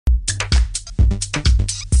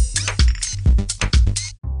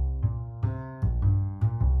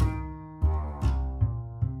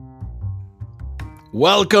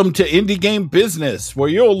Welcome to Indie Game Business, where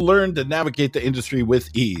you'll learn to navigate the industry with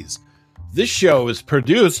ease. This show is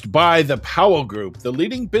produced by the Powell Group, the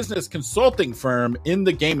leading business consulting firm in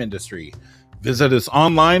the game industry. Visit us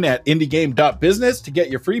online at indiegame.business to get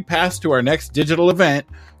your free pass to our next digital event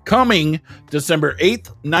coming December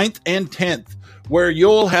 8th, 9th, and 10th, where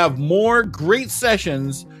you'll have more great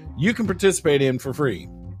sessions you can participate in for free,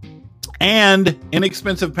 and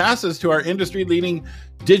inexpensive passes to our industry-leading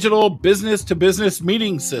digital business-to-business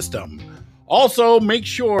meeting system. Also, make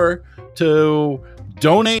sure to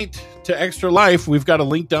donate to Extra Life. We've got a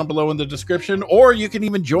link down below in the description, or you can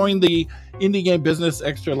even join the Indie Game Business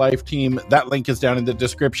Extra Life team. That link is down in the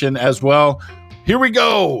description as well. Here we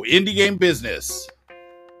go, Indie Game Business.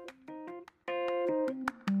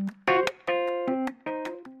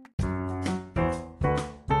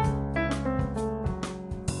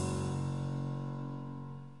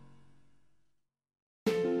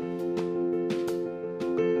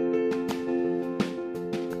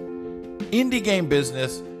 Indie Game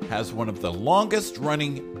Business has one of the longest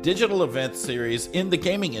running digital event series in the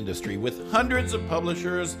gaming industry, with hundreds of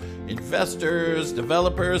publishers, investors,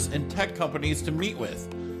 developers, and tech companies to meet with.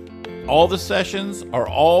 All the sessions are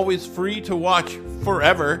always free to watch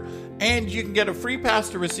forever, and you can get a free pass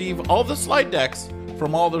to receive all the slide decks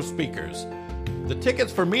from all the speakers. The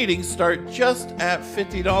tickets for meetings start just at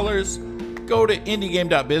 $50. Go to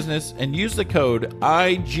indiegame.business and use the code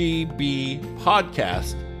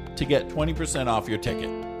IGBpodcast to get 20% off your ticket.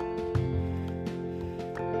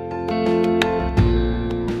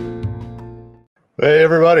 Hey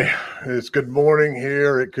everybody, it's good morning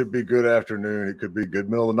here. It could be good afternoon. It could be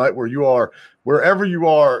good middle of the night where you are. Wherever you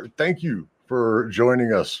are, thank you for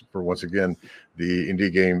joining us for once again the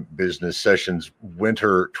Indie Game Business Sessions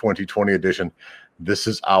Winter 2020 edition. This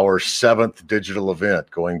is our 7th digital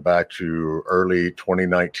event going back to early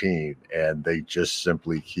 2019, and they just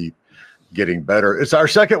simply keep getting better. It's our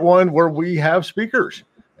second one where we have speakers.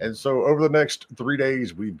 And so over the next 3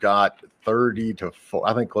 days, we've got 30 to,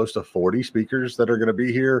 I think, close to 40 speakers that are going to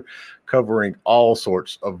be here covering all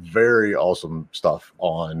sorts of very awesome stuff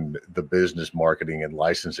on the business, marketing, and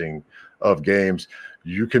licensing of games.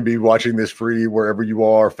 You can be watching this free wherever you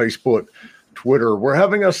are, Facebook, Twitter. We're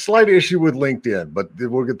having a slight issue with LinkedIn, but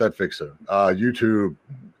we'll get that fixed soon. YouTube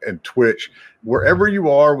and Twitch, wherever you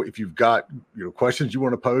are. If you've got questions you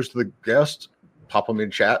want to pose to the guests, pop them in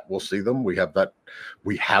chat. We'll see them. We have that.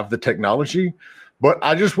 We have the technology. But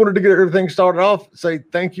I just wanted to get everything started off. Say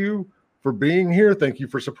thank you for being here. Thank you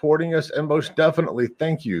for supporting us, and most definitely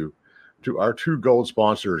thank you to our two gold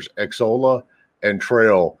sponsors, Xsolla and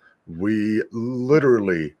Trail. We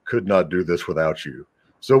literally could not do this without you.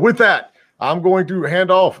 So with that, I'm going to hand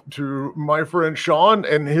off to my friend Sean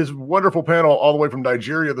and his wonderful panel all the way from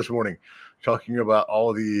Nigeria this morning, talking about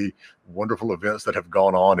all the wonderful events that have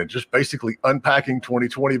gone on and just basically unpacking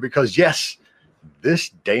 2020, because yes, this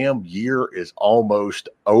damn year is almost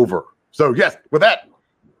over. So yes, with that,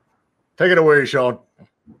 take it away, Sean.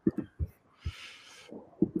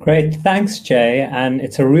 Great. Thanks, Jay. And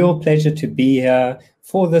it's a real pleasure to be here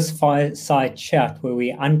for this fireside chat where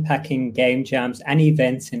we're unpacking game jams and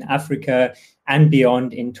events in Africa and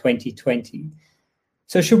beyond in 2020.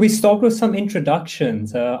 So should we start with some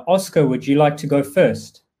introductions? Oscar, would you like to go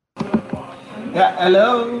first? Yeah,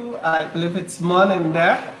 hello. I believe it's morning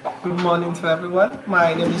there. Good morning to everyone.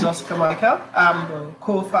 My name is Oscar Michael. I'm the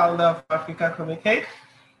co-founder of Africa Communicate.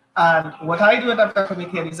 And what I do at Africa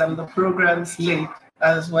Communicate is I'm the programs lead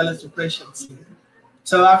as well as operations lead.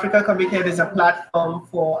 So Africa Communicate is a platform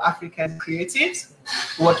for African creatives.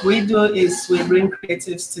 What we do is we bring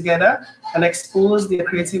creatives together and expose their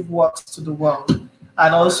creative works to the world,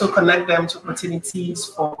 and also connect them to opportunities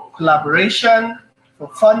for collaboration, for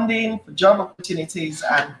funding, for job opportunities,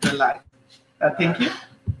 and the like. Thank you.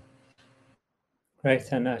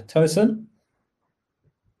 Great. And Tosin?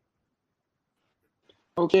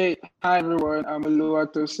 Okay. Hi, everyone. I'm Oluwa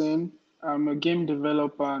Tosin. I'm a game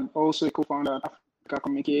developer and also a co-founder at Africa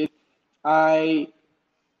Communicate. I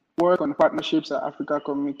work on partnerships at Africa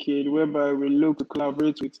Communicate, whereby we look to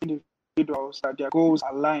collaborate with individuals that their goals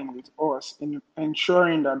align with us, in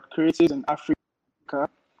ensuring that creatives in Africa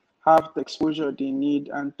have the exposure they need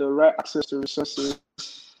and the right access to resources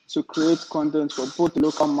to create content for both the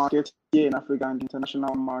local markets here in Africa and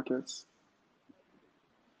international markets.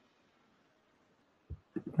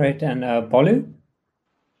 Great. And Bolu?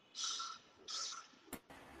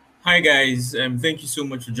 Hi guys, thank you so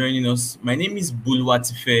much for joining us. My name is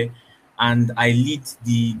Buluwatife, and I lead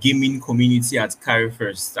the gaming community at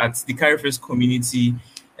CarryFirst. At the CarryFirst community,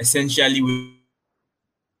 essentially we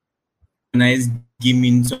organize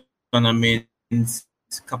gaming tournaments,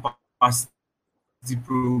 capacity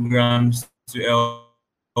programs to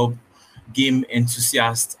help game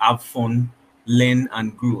enthusiasts have fun, learn,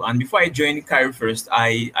 and grow. And before I joined Carry First,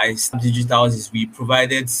 I started Digitals. We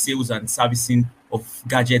provided sales and servicing of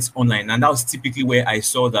gadgets online, and that was typically where I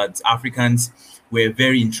saw that Africans were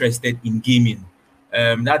very interested in gaming.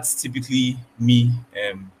 That's typically me,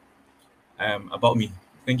 about me.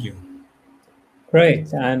 Thank you.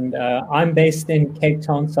 Great. And I'm based in Cape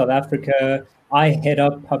Town, South Africa. I head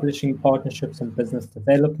up publishing partnerships and business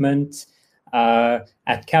development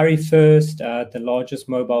at Carry First, the largest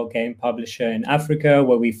mobile game publisher in Africa,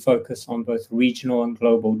 where we focus on both regional and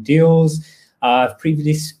global deals. I've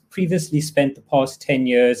previously spent the past 10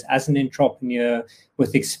 years as an entrepreneur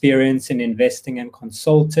with experience in investing and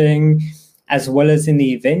consulting, as well as in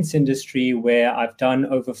the events industry, where I've done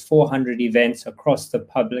over 400 events across the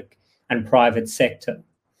public and private sector.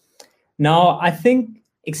 Now, I think,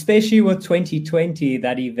 especially with 2020,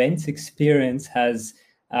 that events experience has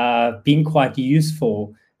been quite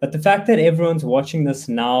useful. But the fact that everyone's watching this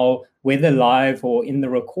now, whether live or in the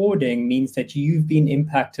recording, means that you've been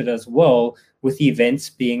impacted as well with events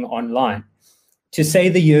being online. To say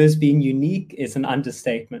the year's been unique is an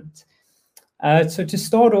understatement. So to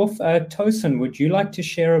start off, Tosin, would you like to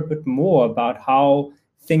share a bit more about how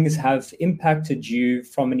things have impacted you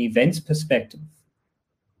from an events perspective?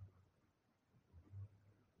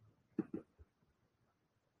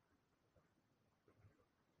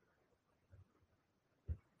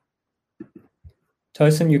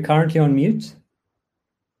 Tosin, you're currently on mute.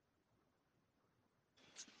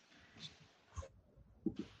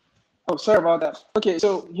 Oh, sorry about that. Okay,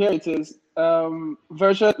 so here it is.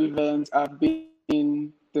 Virtual events have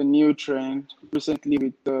been the new trend recently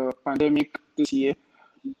with the pandemic this year.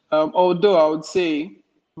 Although I would say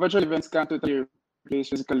virtual events can't totally replace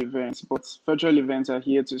physical events, but virtual events are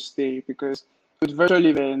here to stay, because with virtual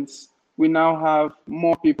events, we now have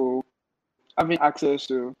more people having access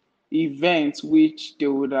to events which they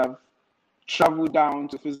would have traveled down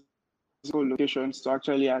to physical locations to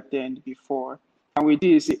actually attend before. And with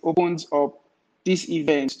this, it opens up these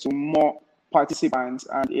events to more participants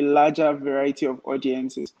and a larger variety of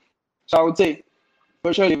audiences. So I would say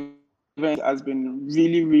virtual event has been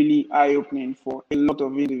really, really eye-opening for a lot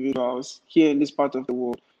of individuals here in this part of the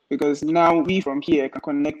world, because now we from here can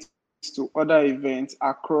connect to other events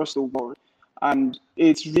across the world. And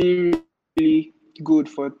it's really, really good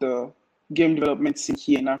for the game development scene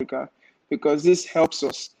here in Africa, because this helps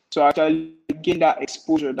us to actually gain that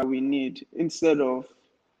exposure that we need, instead of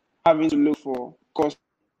having to look for costs,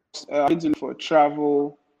 having to look for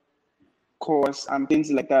travel costs and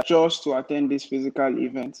things like that just to attend these physical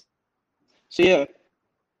events. So yeah,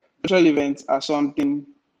 virtual events are something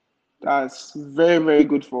that's very, very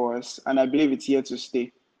good for us, and I believe it's here to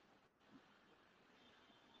stay.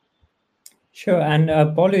 Sure. And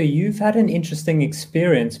Bolu, you've had an interesting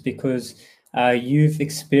experience, because you've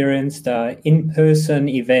experienced in-person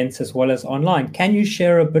events as well as online. Can you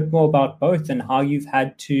share a bit more about both and how you've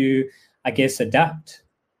had to, I guess, adapt?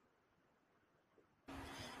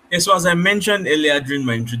 Yes, so as I mentioned earlier during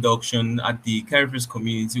my introduction, at the Carry First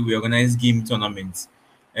community, we organize game tournaments.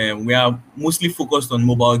 We are mostly focused on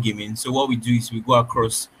mobile gaming. So what we do is we go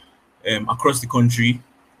across the country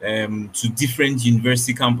to different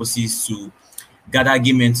university campuses to gather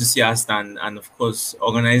game enthusiasts and of course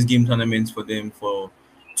organize game tournaments for them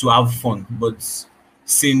to have fun. But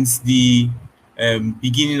since the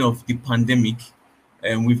beginning of the pandemic,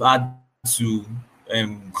 we've had to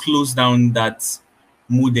close down that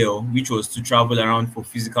model, which was to travel around for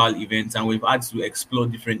physical events, and we've had to explore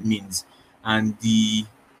different means. And the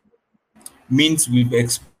means we've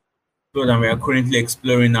explored and we are currently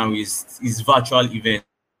exploring now is virtual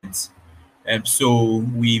events. So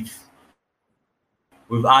we've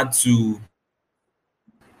had to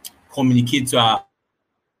communicate to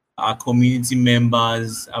our community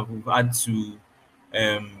members. We've had to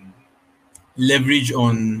leverage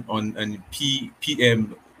on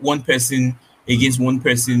one person against one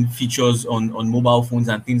person features on mobile phones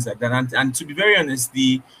and things like that. And to be very honest,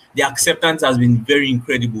 the acceptance has been very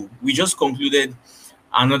incredible. We just concluded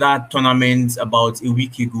another tournament about a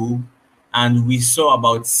week ago, and we saw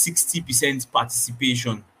about 60%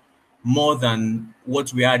 participation, more than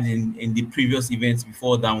what we had in the previous events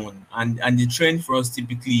before that one. And the trend for us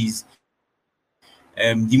typically is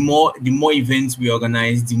the more events we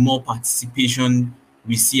organize, the more participation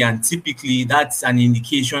we see, and typically that's an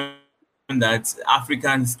indication that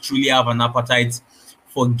Africans truly have an appetite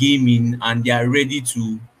for gaming and they are ready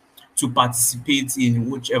to participate in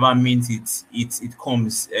whichever means it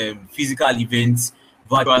comes. Physical events,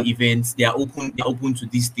 virtual events, they are open to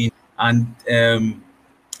this thing. And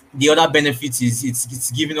the other benefit is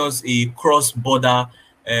it's giving us a cross-border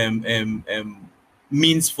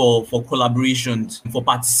means for collaborations, for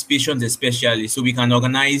participations especially. So we can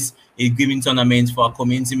organize a gaming tournament for our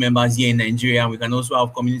community members here in Nigeria. We can also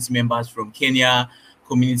have community members from Kenya,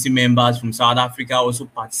 community members from South Africa also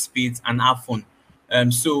participate and have fun.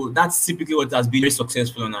 So that's typically what has been very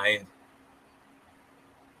successful on our end.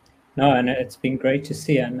 No, and it's been great to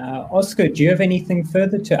see. And Oscar, do you have anything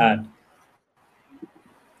further to add?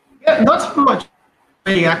 Yeah, not much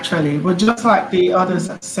really, actually, but just like the others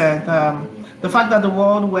have said, the fact that the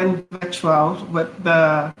world went virtual with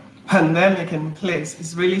the pandemic in place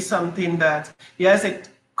is really something that, yes, it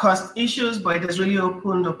caused issues, but it has really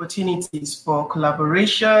opened opportunities for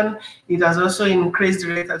collaboration. It has also increased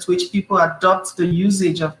the rate at which people adopt the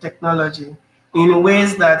usage of technology in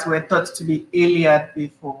ways that were thought to be alien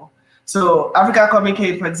before. So Africa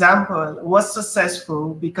Communicate, for example, was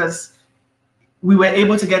successful because we were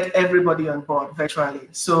able to get everybody on board virtually.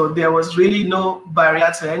 So there was really no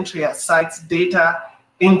barrier to entry aside data,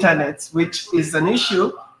 internet, which is an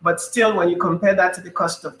issue. But still, when you compare that to the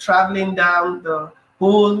cost of traveling down, the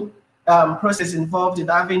whole process involved in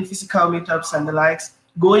having physical meetups and the likes,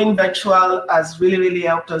 going virtual has really, really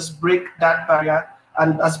helped us break that barrier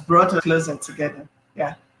and has brought us closer together.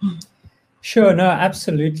 Yeah. Sure, no,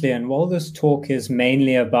 absolutely. And while this talk is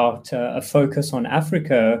mainly about a focus on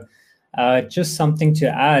Africa, just something to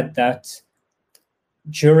add that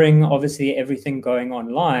during obviously everything going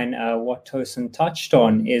online, what Tosin touched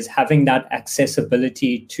on is having that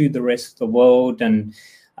accessibility to the rest of the world, and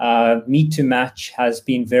Meet to Match has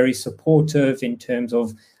been very supportive in terms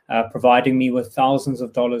of providing me with thousands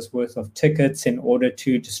of dollars worth of tickets in order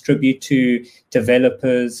to distribute to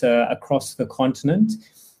developers across the continent.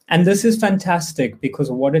 And this is fantastic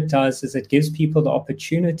because what it does is it gives people the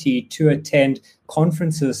opportunity to attend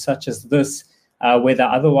conferences such as this, where they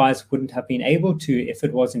otherwise wouldn't have been able to if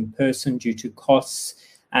it was in person due to costs.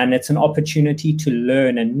 And it's an opportunity to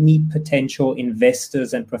learn and meet potential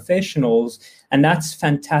investors and professionals. And that's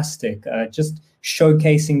fantastic, just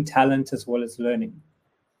showcasing talent as well as learning.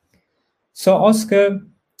 So Oscar,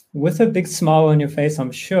 with a big smile on your face,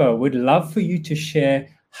 I'm sure, would love for you to share,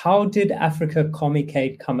 how did Africa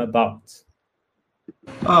Communicate come about?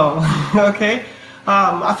 Oh, okay.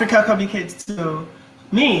 Africa Communicate to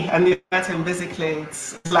me and the team, basically,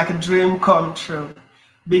 it's like a dream come true.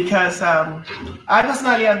 Because I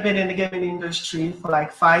personally have been in the gaming industry for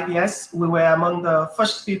like 5 years. We were among the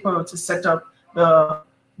first people to set up the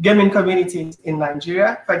gaming community in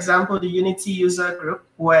Nigeria. For example, the Unity user group,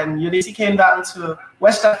 when Unity came down to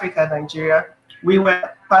West Africa, Nigeria, we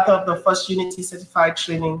were part of the first Unity Certified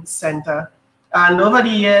Training Center. And over the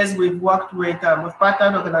years, we've worked with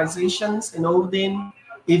partner organizations in holding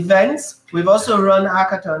events. We've also run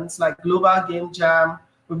hackathons like Global Game Jam.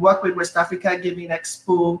 We've worked with West Africa Gaming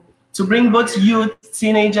Expo to bring both youth,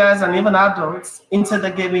 teenagers, and even adults into the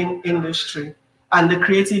gaming industry and the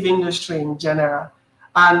creative industry in general.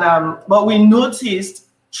 And but we noticed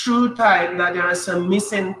through time that there are some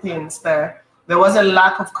missing things there. There was a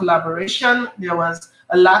lack of collaboration. There was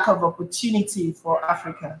a lack of opportunity for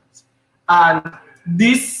Africans. And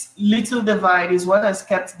this little divide is what has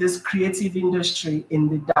kept this creative industry in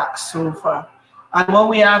the dark so far. And what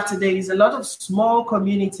we have today is a lot of small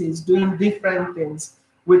communities doing different things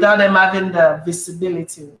without them having the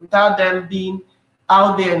visibility, without them being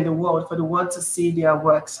out there in the world for the world to see their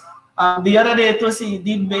works. The other day, Tosi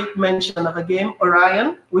did make mention of a game,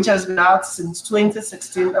 Orion, which has been out since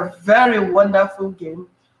 2016, a very wonderful game,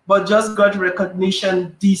 but just got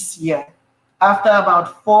recognition this year, after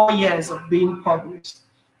about 4 years of being published.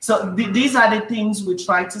 So these are the things we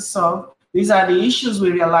try to solve. These are the issues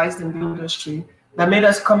we realized in the industry that made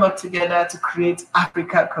us come up together to create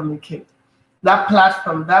Africa Communicate. That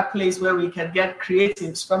platform, that place where we can get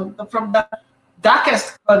creatives from the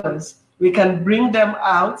darkest corners. We can bring them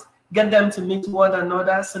out, get them to meet one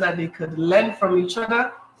another so that they could learn from each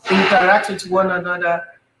other, interact with one another,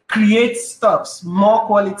 create stuffs, more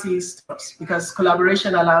quality stuffs, because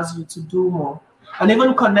collaboration allows you to do more. And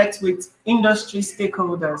even connect with industry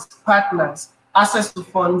stakeholders, partners, access to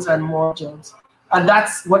funds and more jobs. And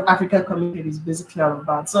that's what Africa Communicate is basically all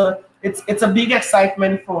about. So it's a big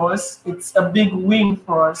excitement for us. It's a big win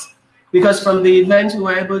for us, because from the event we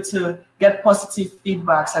were able to get positive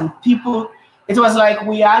feedbacks, and people, it was like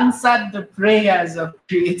we answered the prayers of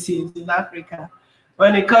creatives in Africa.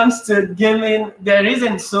 When it comes to gaming, there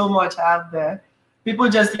isn't so much out there. People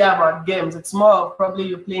just hear about games. It's more of probably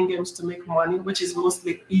you're playing games to make money, which is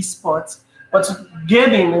mostly esports. But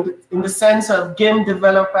gaming, in the sense of game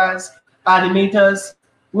developers, animators,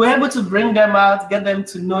 we're able to bring them out, get them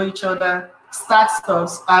to know each other,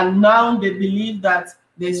 startups, and now they believe that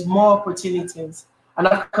there's more opportunities, and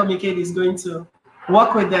Africa Communicate is going to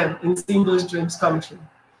work with them in seeing those dreams come true.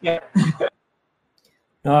 Yeah.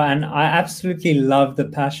 No, and I absolutely love the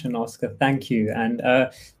passion, Oscar. Thank you. And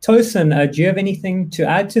Tosin, do you have anything to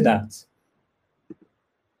add to that?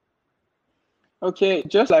 Okay,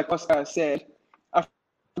 just like Oscar said,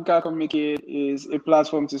 Africa Communicate is a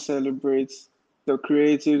platform to celebrate the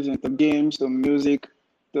creatives in the games, the music,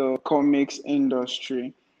 the comics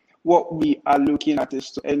industry. What we are looking at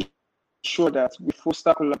is to ensure that we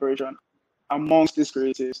foster collaboration amongst these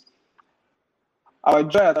creatives. Our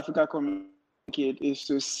joy at Africa Communicate is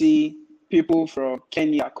to see people from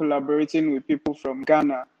Kenya collaborating with people from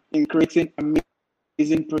Ghana in creating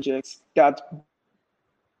amazing projects that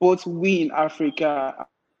both we in Africa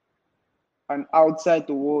and outside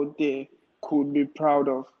the world there could be proud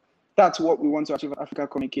of. That's what we want to achieve at Africa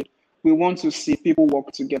Communicate. We want to see people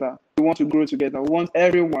work together. We want to grow together. We want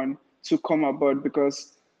everyone to come aboard,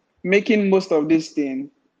 because making most of this thing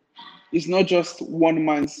is not just one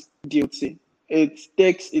man's duty. It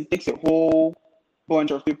takes a whole bunch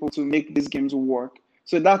of people to make these games work.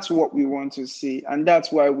 So that's what we want to see. And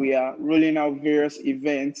that's why we are rolling out various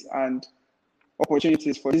events and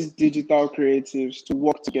opportunities for these digital creatives to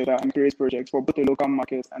work together and create projects for both the local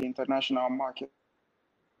market and the international market.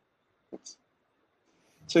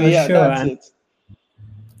 So yeah, sure. that's it.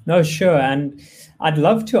 No, sure. And I'd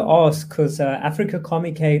love to ask, because Africa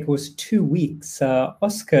Communicate was 2 weeks.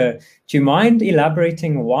 Oscar, do you mind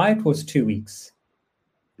elaborating why it was 2 weeks?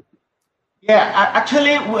 Yeah,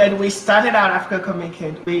 actually, when we started our Africa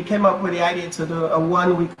Communicate, we came up with the idea to do a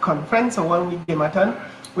 1 week conference, a 1 week gameathon,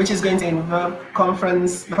 which is going to involve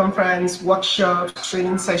conference, workshops,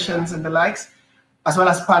 training sessions, and the likes, as well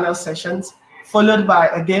as panel sessions, followed by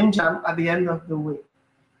a game jam at the end of the week.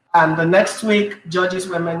 And the next week, judges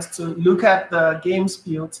were meant to look at the games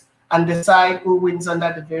built and decide who wins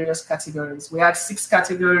under the various categories. We had 6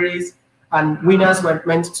 categories, and winners were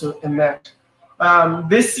meant to emerge.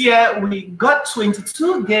 This year, we got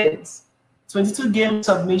 22 games, 22 game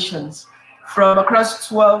submissions from across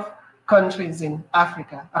 12 countries in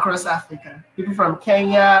Africa, across Africa. People from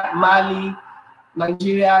Kenya, Mali,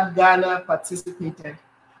 Nigeria, Ghana participated.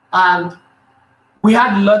 And we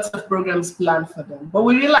had lots of programs planned for them. But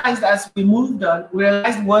we realized as we moved on, we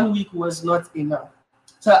realized 1 week was not enough.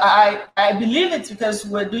 So I believe it's because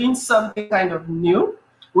we're doing something kind of new.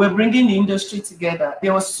 We're bringing the industry together.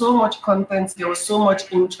 There was so much content, there was so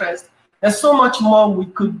much interest. There's so much more we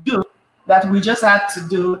could do that we just had to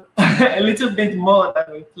do a little bit more than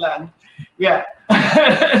we planned. Yeah,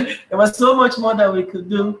 there was so much more that we could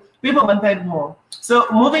do. People wanted more. So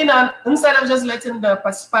moving on, instead of just letting the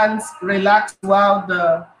participants relax while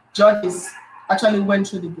the judges actually went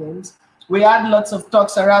through the games, we had lots of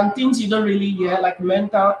talks around things you don't really hear, like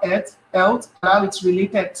mental health, and how it's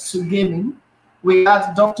related to gaming. We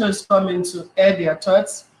had doctors come in to air their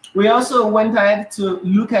thoughts. We also went ahead to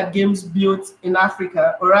look at games built in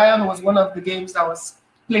Africa. Orion was one of the games that was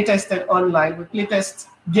playtested online. We playtest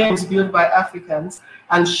games built by Africans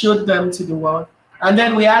and showed them to the world. And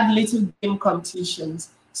then we had little game competitions.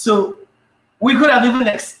 So we could have even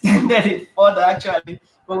extended it further, actually,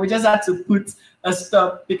 but we just had to put a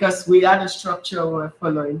stop because we had a structure we were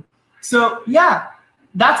following. So yeah,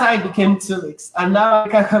 that's how it became 2 weeks. And now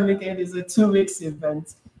Africa Communicate is a 2 weeks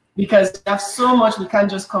event because we have so much we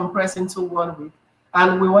can't just compress into 1 week.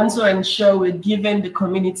 And we want to ensure we're giving the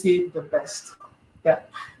community the best. Yeah.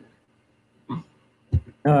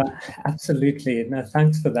 Absolutely. No,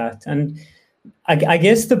 thanks for that. And I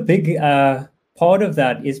guess the big part of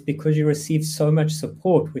that is because you received so much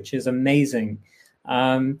support, which is amazing.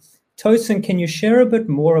 Tosin, can you share a bit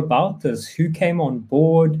more about this? Who came on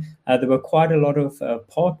board? There were quite a lot of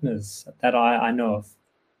partners that I know of.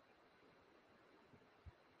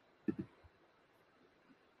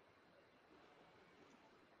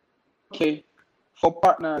 Okay, for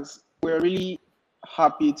partners, we're really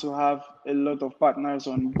happy to have a lot of partners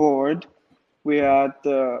on board. We had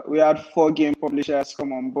 4 game publishers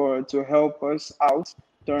come on board to help us out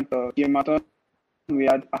during the gameathon. We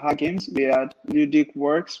had AHA Games, we had Ludic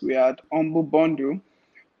Works, we had Humble Bundle,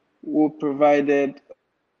 who provided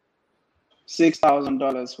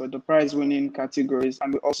 $6,000 for the prize-winning categories,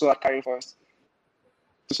 and we also had Carry First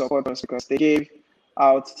to support us because they gave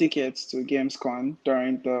out tickets to Gamescom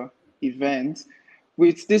during the event.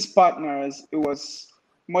 With these partners, it was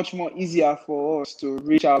much more easier for us to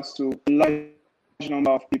reach out to a large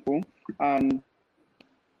number of people, and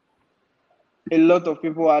a lot of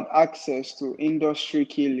people had access to industry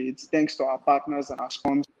key leads thanks to our partners and our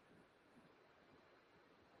sponsors.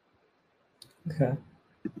 Okay,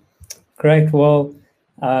 Great. Well,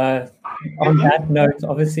 on that note,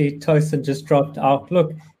 obviously, Tosin just dropped out.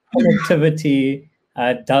 Look, connectivity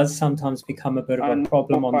does sometimes become a bit of a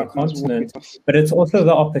problem on the continent, but it's also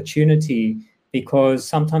the opportunity, because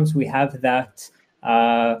sometimes we have that.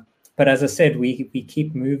 But as I said, we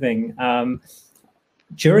keep moving.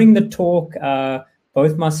 During the talk,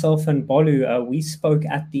 both myself and Bolu, we spoke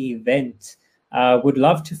at the event. Would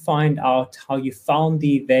love to find out how you found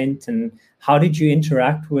the event and how did you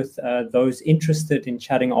interact with those interested in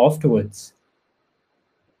chatting afterwards?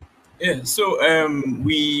 Yeah, so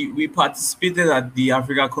we participated at the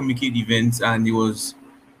Africa Communicate event, and it was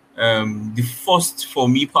the first for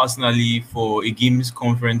me personally for a games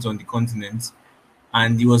conference on the continent,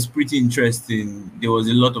 and it was pretty interesting. There was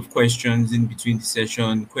a lot of questions in between the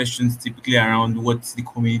session, questions typically around what the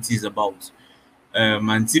community is about.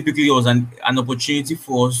 And typically it was an opportunity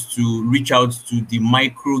for us to reach out to the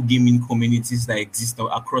micro gaming communities that exist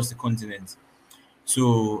across the continent.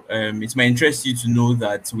 So it might interest you to know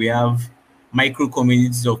that we have micro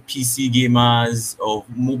communities of PC gamers, of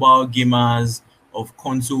mobile gamers, of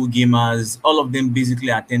console gamers. All of them basically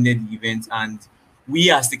attended the event, and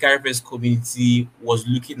we as the CarryFest community was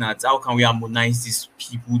looking at how can we harmonize these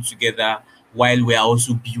people together while we're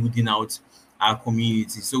also building out our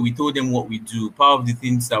community. So we told them what we do. Part of the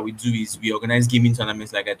things that we do is we organize gaming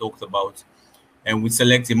tournaments like I talked about, and we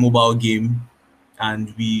select a mobile game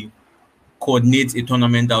and we coordinate a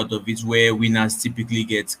tournament out of it where winners typically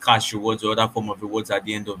get cash rewards or other form of rewards at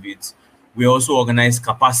the end of it. We also organize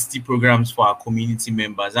capacity programs for our community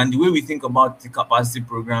members. And the way we think about the capacity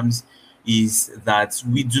programs is that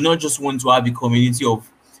we do not just want to have a community of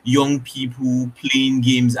young people playing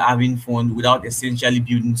games, having fun without essentially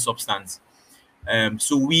building substance.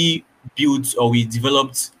 So we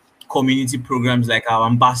developed community programs like our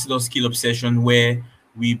Ambassador Skill Up session, where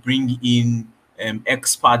we bring in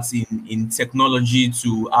experts in technology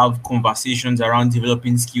to have conversations around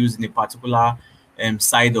developing skills in a particular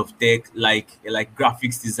side of tech, like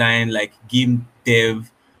graphics design, like game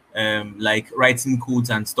dev, like writing codes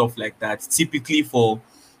and stuff like that. Typically for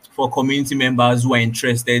community members who are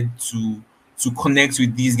interested to connect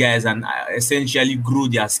with these guys and essentially grow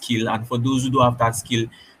their skill, and for those who don't have that skill,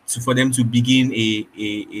 for them to begin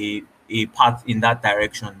a path in that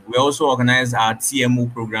direction. We also organize our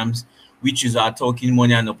TMO programs, which is our Talking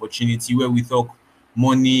Money and Opportunity, where we talk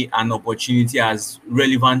money and opportunity as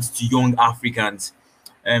relevant to young Africans.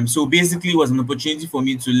 So basically, it was an opportunity for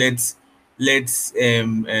me to let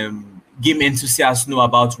game enthusiasts know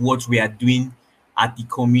about what we are doing at the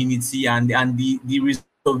community, and the result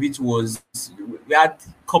of it was we had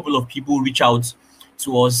a couple of people reach out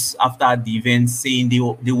to us after the event saying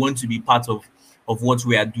they want to be part of what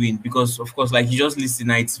we are doing, because of course, like you just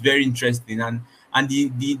listened, it's very interesting, and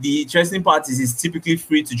the interesting part is it's typically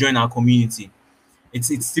free to join our community.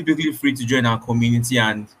 It's typically free to join our community,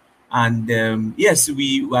 and yes,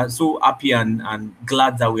 we are so happy and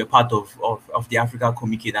glad that we're part of the Africa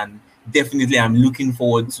Communicate, and definitely I'm looking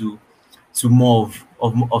forward to more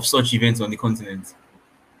of such events on the continent.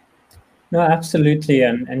 No, absolutely.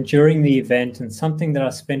 And during the event, and something that I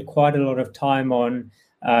spent quite a lot of time on,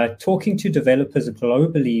 talking to developers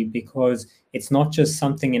globally, because it's not just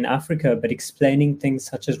something in Africa, but explaining things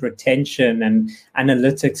such as retention and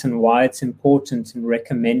analytics and why it's important in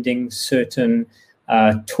recommending certain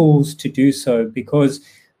tools to do so. Because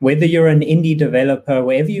whether you're an indie developer,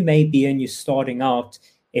 wherever you may be and you're starting out,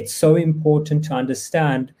 it's so important to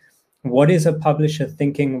understand what is a publisher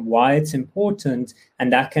thinking, why it's important,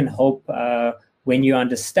 and that can help when you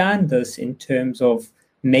understand this in terms of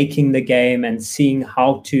making the game and seeing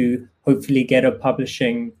how to hopefully get a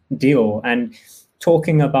publishing deal. And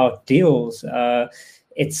talking about deals,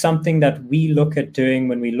 it's something that we look at doing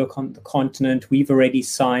when we look on the continent. We've already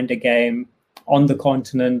signed a game on the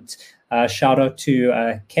continent. Shout out to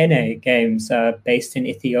Kene Games based in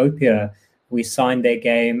Ethiopia. We signed their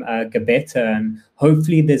game, Gabeta, and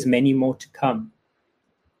hopefully there's many more to come.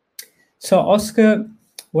 So, Oscar,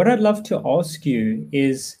 what I'd love to ask you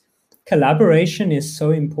is, collaboration is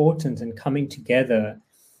so important and coming together.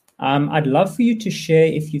 I'd love for you to share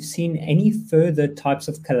if you've seen any further types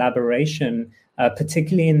of collaboration,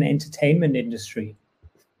 particularly in the entertainment industry.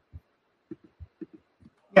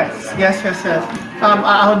 Yes.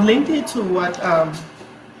 I would link it to what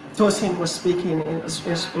Tosin was speaking in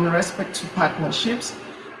respect to partnerships,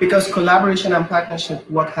 because collaboration and partnership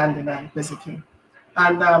work hand in hand, basically.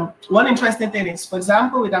 And one interesting thing is, for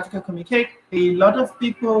example, with Africa Communicate, a lot of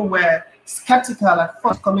people were skeptical at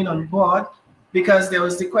first coming on board, because there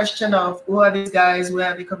was the question of, who are these guys,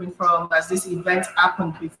 where are they coming from, has this event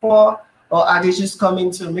happened before, or are they just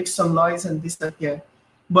coming to make some noise and disappear?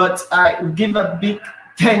 But I give a big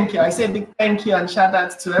thank you. I say big thank you and shout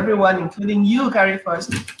out to everyone, including you, Carry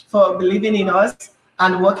First, for believing in us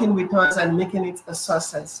and working with us and making it a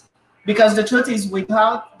success. Because the truth is,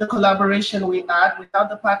 without the collaboration we had, without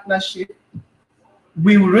the partnership,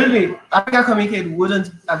 Africa Communicate wouldn't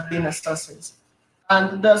have been a success.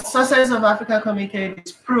 And the success of Africa Communicate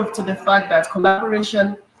is proof to the fact that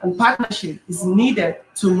collaboration and partnership is needed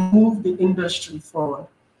to move the industry forward.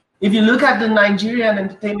 If you look at the Nigerian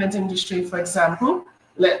entertainment industry, for example,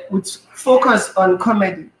 with focus on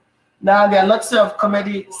comedy. Now there are lots of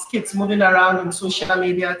comedy skits moving around on social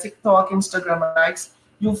media, TikTok, Instagram, and likes.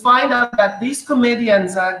 You find out that these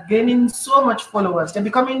comedians are gaining so much followers. They're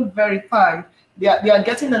becoming verified. They are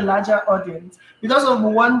getting a larger audience because of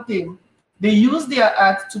one thing. They use their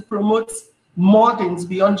art to promote more things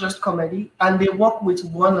beyond just comedy, and they work with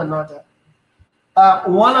one another.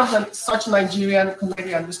 One of such Nigerian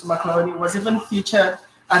comedian, Mr. Macaroni, was even featured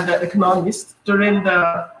at The Economist during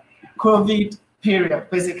the COVID period,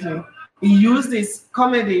 basically. He used his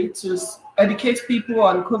comedy to educate people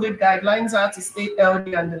on COVID guidelines, how to stay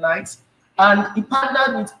healthy and the likes. And he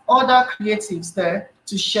partnered with other creatives there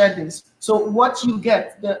to share this. So what you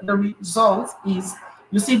get, the result is,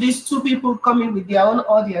 you see these two people coming with their own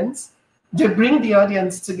audience, they bring the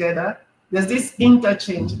audience together, there's this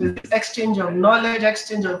interchange, there's this exchange of knowledge,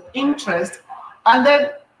 exchange of interest, and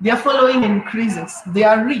then their following increases,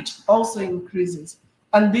 their reach also increases.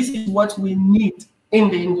 And this is what we need in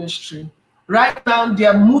the industry. Right now, they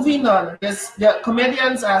are moving on. Their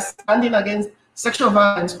comedians are standing against sexual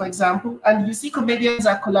violence, for example, and you see comedians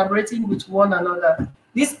are collaborating with one another.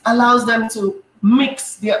 This allows them to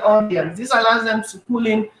mix their audience. This allows them to pull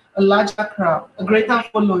in a larger crowd, a greater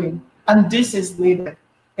following, and this is needed.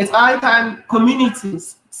 It's high time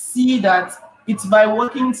communities see that it's by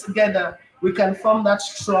working together we can form that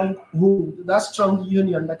strong hold, that strong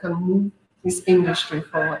union that can move this industry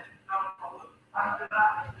forward.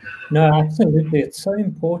 No, absolutely. It's so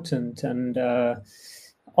important. And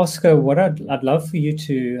Oscar, what I'd love for you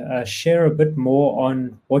to share a bit more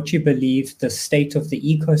on what you believe the state of the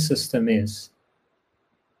ecosystem is.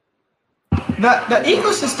 The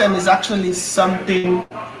ecosystem is actually something,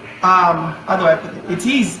 how do I put it? It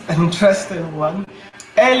is an interesting one.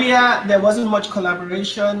 Earlier, there wasn't much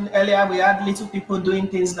collaboration. Earlier, we had little people doing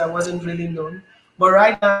things that wasn't really known. But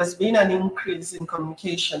right now, there's been an increase in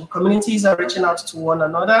communication. Communities are reaching out to one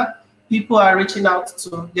another. People are reaching out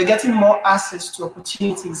they're getting more access to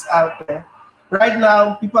opportunities out there. Right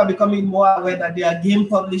now, people are becoming more aware that they are game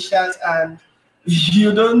publishers, and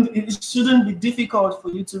it shouldn't be difficult for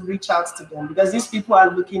you to reach out to them because these people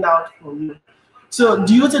are looking out for you. So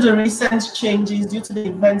due to the recent changes, due to the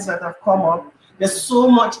events that have come up, there's so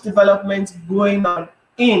much development going on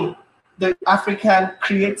in the African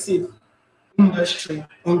creative industry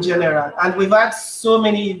in general. And we've had so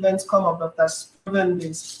many events come up that has proven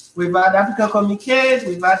this. We've had Africa Communicate,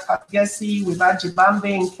 we've had Fagesi, we've had Jibambe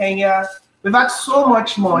in Kenya. We've had so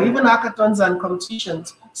much more, even hackathons and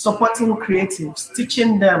competitions, supporting creatives,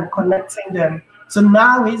 teaching them, connecting them. So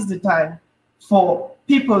now is the time for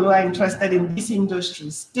people who are interested in this industry,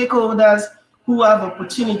 stakeholders who have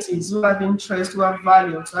opportunities, who have interest, who have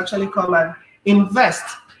value to actually come and invest,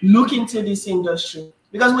 look into this industry.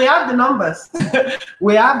 Because we have the numbers,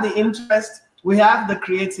 we have the interest, we have the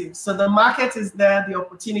creatives. So the market is there, the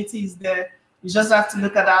opportunity is there. You just have to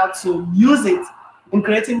look at how to use it in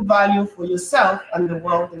creating value for yourself and the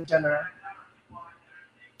world in general.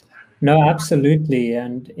 No, absolutely.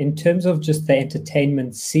 And in terms of just the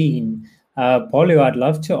entertainment scene, Bolu, I'd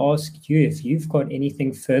love to ask you if you've got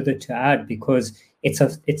anything further to add, because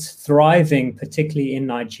it's thriving, particularly in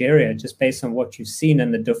Nigeria, just based on what you've seen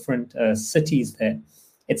in the different cities there.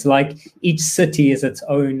 It's like each city is its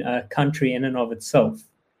own country in and of itself.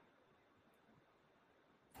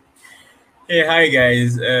 Hey, hi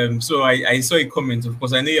guys. So I saw a comment. Of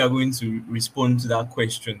course, I know you are going to respond to that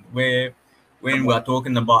question. Where when we are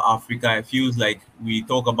talking about Africa, it feels like we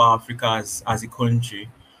talk about Africa as a country.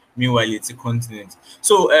 Meanwhile, it's a continent.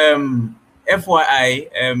 So, FYI,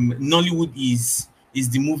 Nollywood is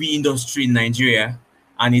the movie industry in Nigeria,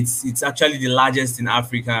 and it's actually the largest in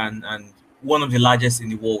Africa and one of the largest in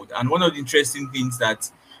the world. And one of the interesting things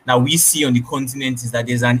that we see on the continent is that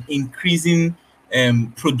there's an increasing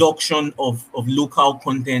production of local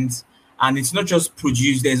content, and it's not just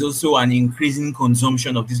produced. There's also an increasing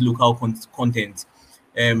consumption of this local content.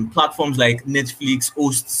 Platforms like Netflix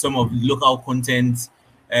host some of the local content.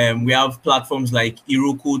 We have platforms like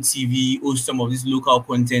Iroko TV host some of this local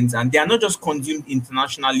content, and they are not just consumed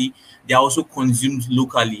internationally, they are also consumed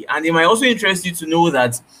locally. And it might also interest you to know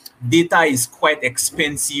that data is quite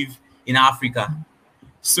expensive in Africa.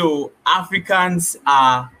 So Africans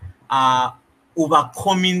are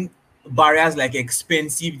overcoming barriers like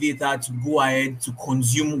expensive data to go ahead to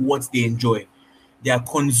consume what they enjoy. They are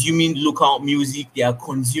consuming local music, they are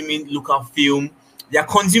consuming local film, they are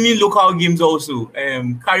consuming local games also.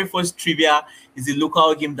 Carry First Trivia is a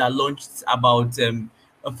local game that launched about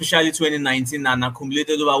officially 2019 and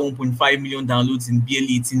accumulated over 1.5 million downloads in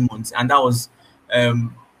barely 18 months. And that was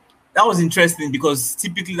interesting because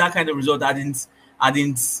typically that kind of result hadn't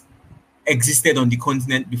existed on the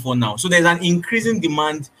continent before now. So there's an increasing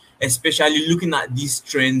demand, especially looking at these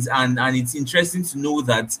trends, and it's interesting to know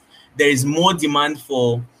that there is more demand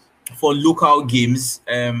for local games.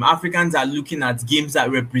 Africans are looking at games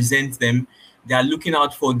that represent them. They are looking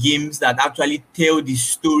out for games that actually tell the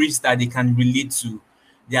stories that they can relate to.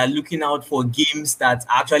 They are looking out for games that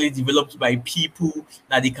are actually developed by people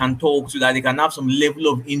that they can talk to, that they can have some level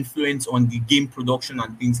of influence on the game production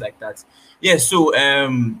and things like that. Yeah, so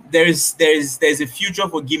there's a future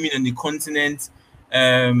for gaming on the continent.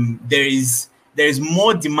 There is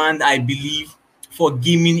more demand, I believe, for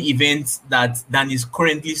gaming events than is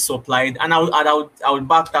currently supplied, and I would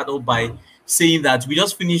back that up by saying that we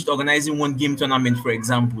just finished organizing one game tournament, for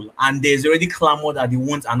example, and there's already clamor that they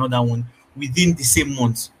want another one within the same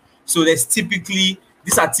month. So these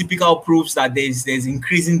are typical proofs that there's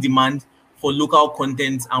increasing demand for local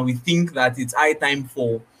content, and we think that it's high time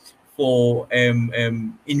for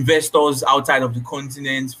investors outside of the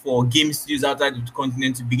continent, for game studios outside of the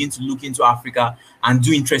continent to begin to look into Africa and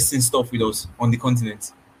do interesting stuff with us on the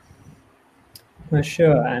continent.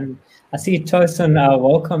 Sure. And I see Tosin,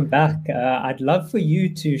 welcome back. I'd love for you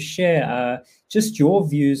to share just your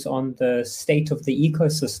views on the state of the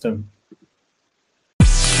ecosystem.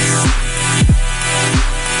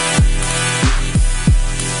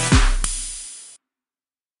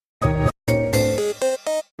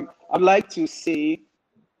 I'd like to say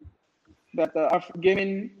that the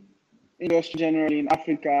gaming industry generally in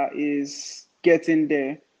Africa is getting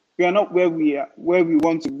there. We are not where we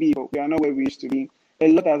want to be, but we are not where we used to be. A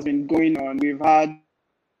lot has been going on. We've had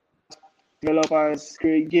developers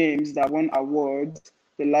create games that won awards,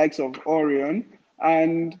 the likes of Orion,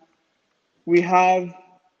 and we have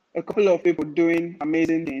a couple of people doing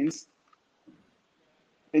amazing things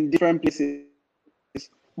in different places.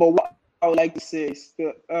 But what I would like to say is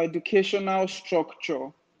the educational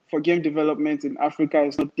structure for game development in Africa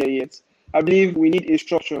is not there yet. I believe we need a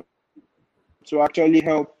structure to actually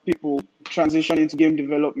help people transition into game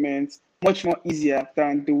development much more easier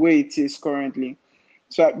than the way it is currently.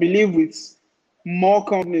 So I believe with more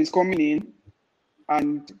companies coming in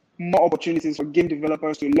and more opportunities for game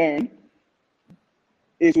developers to learn,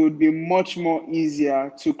 it would be much more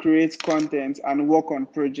easier to create content and work on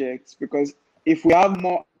projects, because if we have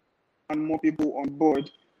more and more people on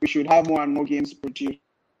board, we should have more and more games produced.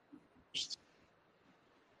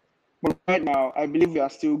 But right now, I believe we are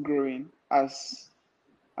still growing as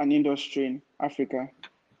an industry in Africa.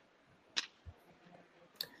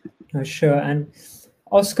 Sure. And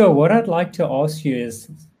Oscar, what I'd like to ask you is,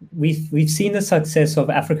 we've seen the success of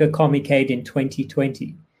Africa Comic-Aid in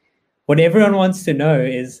 2020. What everyone wants to know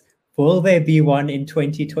is, will there be one in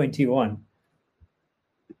 2021?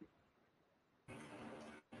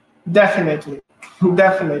 Definitely.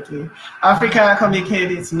 Africa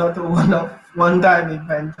Comic-Aid is not a one-time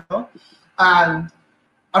event, and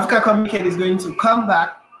Africa Comic-Aid is going to come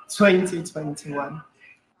back 2021,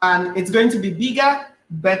 and it's going to be bigger,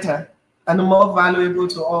 better, and more valuable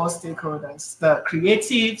to all stakeholders, the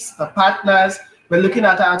creatives, the partners. We're looking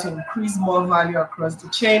at how to increase more value across the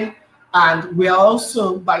chain, and we are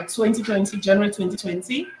also, by 2020, January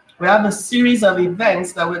 2020, we have a series of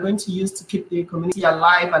events that we're going to use to keep the community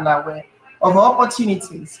alive and aware of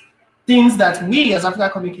opportunities, things that we as Africa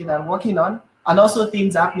Comic-Aid are working on, and also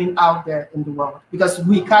things happening out there in the world, because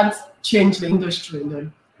we can't change the industry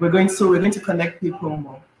alone. We're going to connect people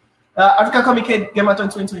more. Africa Comic-Aid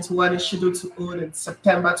Gameathon 2021 is scheduled to hold in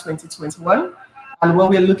September 2021. And what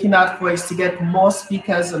we're looking out for is to get more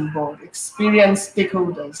speakers on board, experienced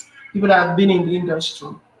stakeholders, people that have been in the industry,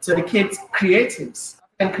 to educate creatives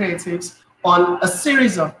and creatives on a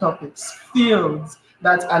series of topics, fields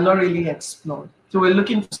that are not really explored. So we're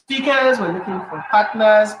looking for speakers, we're looking for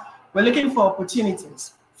partners, we're looking for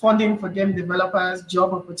opportunities, funding for game developers,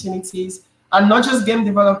 job opportunities, and not just game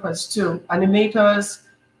developers too, animators,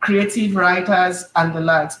 creative writers, and the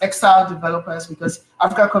likes, exile developers, because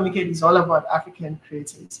Africa Comic-Aid is all about African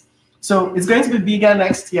creatives. So it's going to be bigger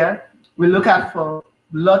next year. We look out for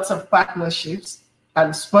lots of partnerships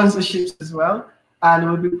and sponsorships as well. And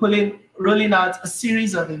we'll be rolling out a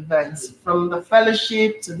series of events, from the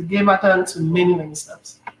fellowship to the Gameathon to many, many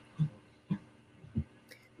steps.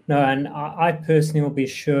 No, and I personally will be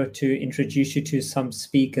sure to introduce you to some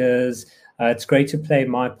speakers. It's great to play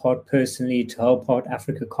my part personally to help out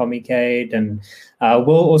Africa Comic-Aid, and we'll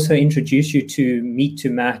also introduce you to Meet to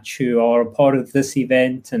Match, who are a part of this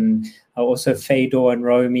event, and also Fedor and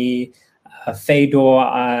Romy. Fedor,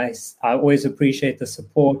 I always appreciate the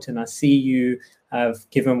support, and I see you have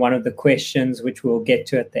given one of the questions, which we'll get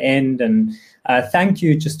to at the end. And thank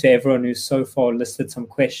you just to everyone who's so far listed some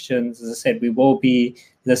questions. As I said, we will be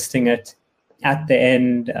listing it at the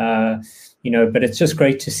end. But it's just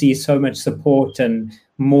great to see so much support and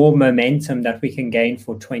more momentum that we can gain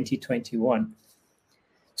for 2021.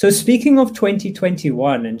 So speaking of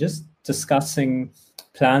 2021 and just discussing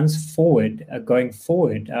plans forward, going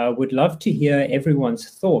forward, would love to hear everyone's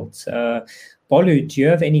thoughts. Bolu, do you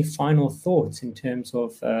have any final thoughts in terms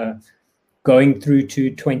of going through to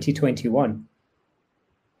 2021?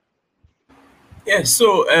 Yeah,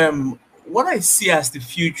 so what I see as the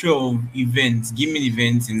future of events, gaming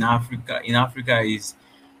events in Africa is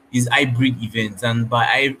hybrid events. And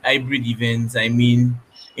by hybrid events, I mean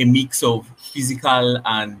a mix of physical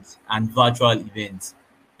and virtual events.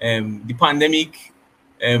 The pandemic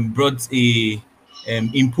brought a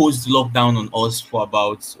imposed lockdown on us for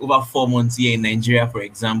about over 4 months here in Nigeria, for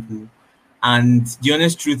example. And the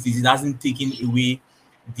honest truth is it hasn't taken away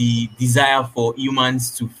the desire for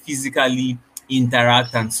humans to physically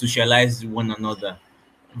interact and socialize with one another.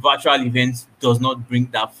 Virtual events does not bring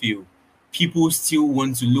that feel. People still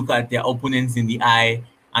want to look at their opponents in the eye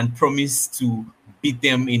and promise to beat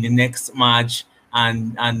them in the next match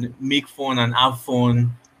and make fun and have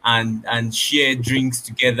fun and share drinks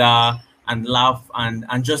together and laugh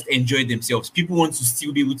and just enjoy themselves. People want to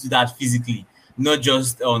still be able to do that physically, not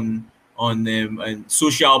just on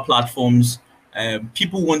social platforms.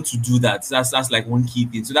 People want to do that. That's like one key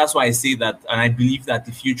thing. So that's why I say that, and I believe that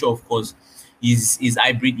the future, of course, is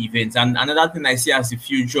hybrid events. And another thing I see as the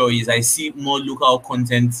future is I see more local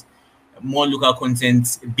content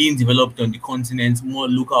being developed on the continent, more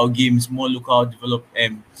local games, more local developed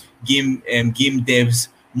game devs,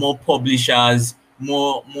 more publishers,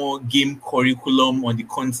 more game curriculum on the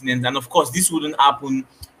continent. And of course, this wouldn't happen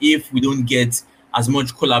if we don't get as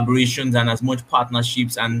much collaborations and as much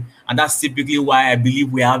partnerships, and that's typically why I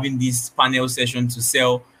believe we're having this panel session to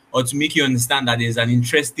sell or to make you understand that there's an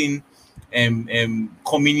interesting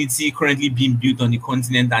community currently being built on the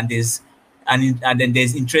continent, and then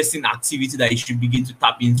there's interesting activity that you should begin to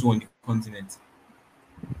tap into on the continent.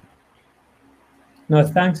 No,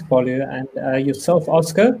 thanks, Bolu. And yourself,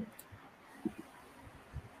 Oscar?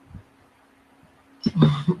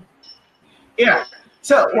 Yeah.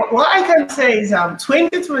 So what I can say is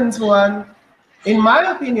 2021, in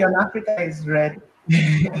my opinion, Africa is ready.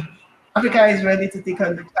 Africa is ready to take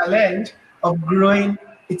on the challenge of growing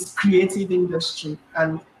its creative industry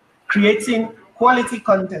and creating quality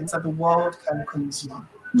content that the world can consume.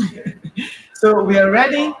 So we are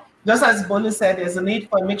ready. Just as Bolu said, there's a need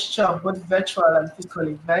for a mixture of both virtual and physical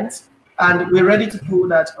events, and we're ready to pull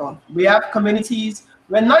that off. We have communities.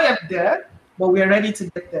 We're not yet there, but we're ready to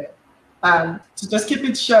get there. And to just keep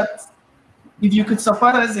it short, if you could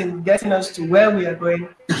support us in getting us to where we are going,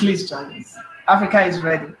 please join us. Africa is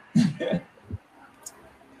ready.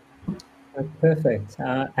 Perfect.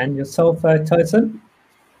 And yourself, Tosin?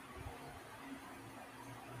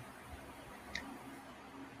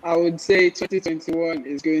 I would say 2021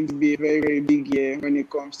 is going to be a very, very big year when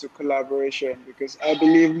it comes to collaboration, because I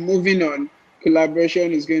believe moving on,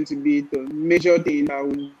 collaboration is going to be the major thing that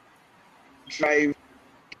will drive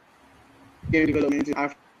game development in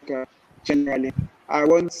Africa generally. I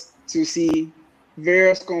want to see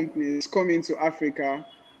various companies come into Africa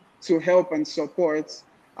to help and support,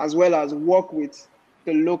 as well as work with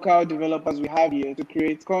the local developers we have here to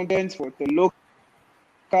create content for the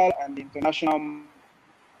local and international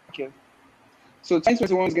market. So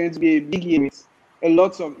 2021 is going to be a big year with a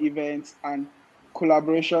lot of events and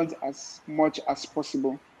collaborations as much as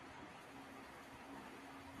possible.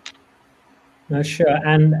 No, sure.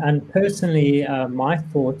 And personally, my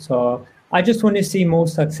thoughts are, I just want to see more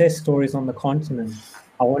success stories on the continent.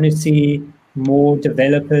 I want to see more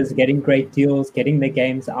developers getting great deals, getting their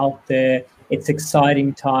games out there. It's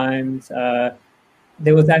exciting times.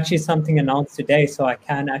 There was actually something announced today, so I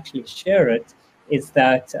can actually share it, is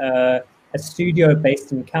that a studio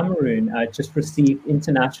based in Cameroon just received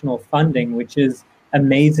international funding, which is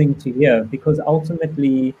amazing to hear, because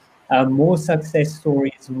ultimately, more success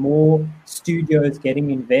stories, more studios getting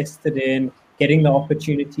invested in, getting the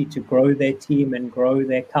opportunity to grow their team and grow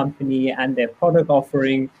their company and their product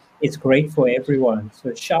offering is great for everyone.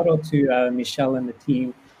 So shout out to Michelle and the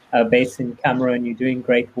team based in Cameroon. You're doing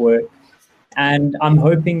great work. And I'm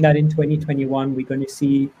hoping that in 2021, we're going to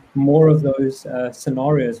see more of those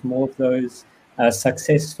scenarios, more of those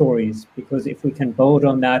success stories, because if we can build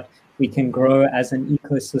on that, we can grow as an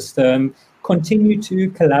ecosystem, continue to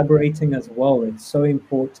collaborating as well. It's so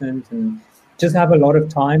important, and just have a lot of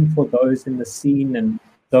time for those in the scene and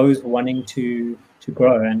those wanting to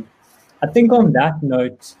grow. And I think on that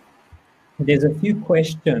note, there's a few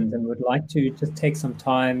questions and would like to just take some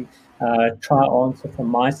time, try answer for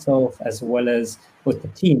myself as well as with the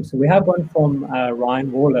team. So we have one from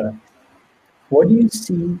Ryan Waller. What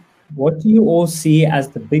do you all see as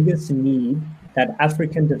the biggest need that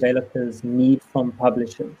African developers need from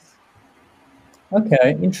publishers?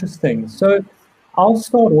 Okay, interesting. So I'll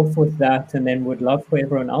start off with that and then would love for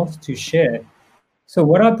everyone else to share. So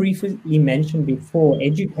what I briefly mentioned before,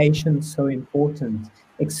 education is so important,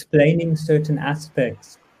 explaining certain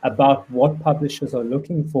aspects about what publishers are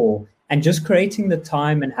looking for, and just creating the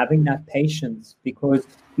time and having that patience, because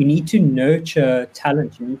you need to nurture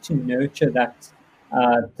talent, you need to nurture that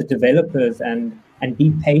the developers and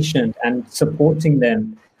be patient and supporting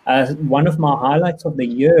them. One of my highlights of the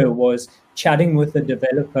year was chatting with a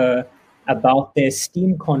developer about their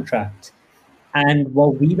Steam contract. And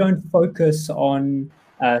while we don't focus on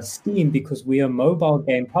Steam because we're a mobile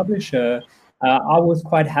game publisher, I was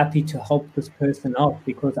quite happy to help this person out,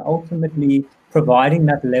 because ultimately providing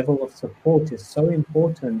that level of support is so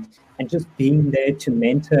important, and just being there to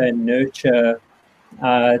mentor and nurture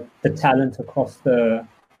the talent across the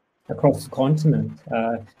continent.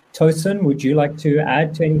 Tosin, would you like to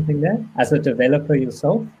add to anything there as a developer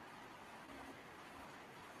yourself?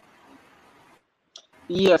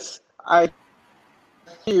 Yes, I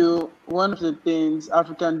feel one of the things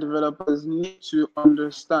African developers need to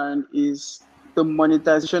understand is the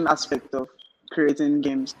monetization aspect of creating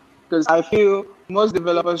games. Because I feel most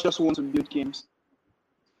developers just want to build games,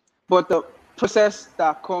 but the process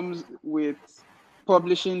that comes with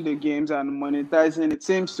publishing the games and monetizing it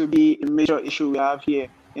seems to be a major issue we have here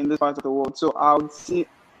in this part of the world. So I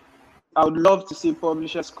would love to see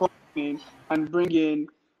publishers come in and bring in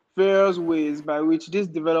various ways by which these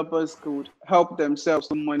developers could help themselves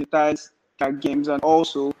to monetize their games, and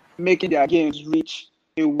also making their games reach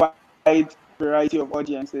a wide variety of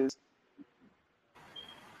audiences.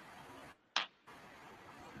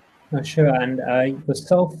 Sure. And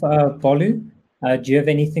yourself, Bolu, do you have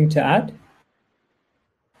anything to add?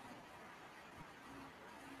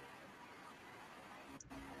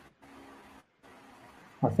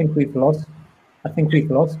 I think we've lost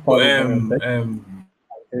Bolu.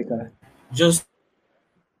 There we go. Just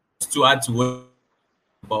to add to what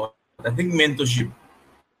about, I think mentorship.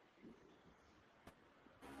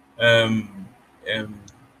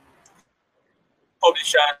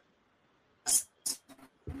 Publishers.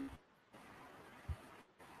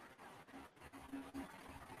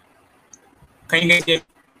 Can you guys hear?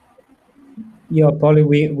 Yeah, Bolu,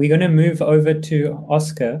 we're going to move over to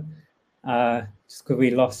Oscar. Just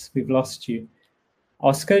because we've lost you.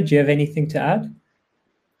 Oscar, do you have anything to add?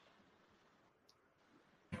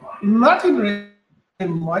 Nothing really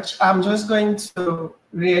much. I'm just going to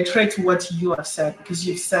reiterate what you have said, because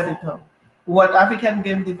you've said it all. What African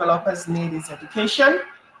game developers need is education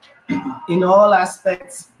in all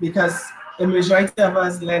aspects, because the majority of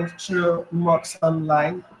us learn through MOOCs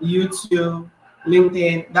online, YouTube,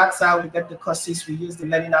 LinkedIn. That's how we get the courses we use, the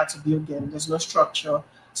learning how to build games. There's no structure.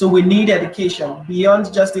 So we need education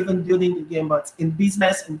beyond just even building the game, but in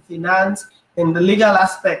business, in finance, in the legal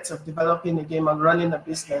aspects of developing a game and running a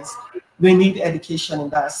business. We need education in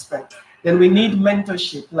that aspect. Then we need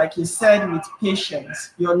mentorship, like you said, with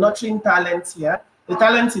patience. You're nurturing talent here. The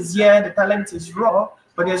talent is here, the talent is raw,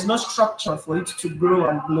 but there's no structure for it to grow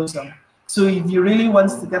and blossom. So if you really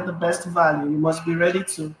want to get the best value, you must be ready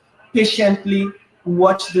to patiently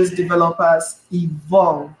watch these developers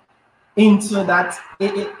evolve into that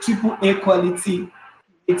triple A quality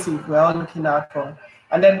creative we're all looking out for.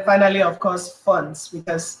 And then finally, of course, funds,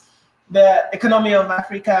 because the economy of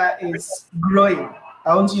Africa is growing.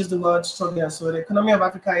 I won't use the word struggling. So the economy of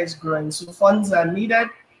Africa is growing. So funds are needed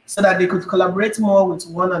so that they could collaborate more with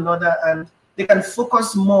one another and they can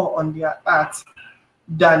focus more on their art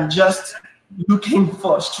than just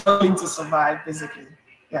struggling to survive, basically.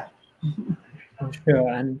 Yeah. Sure.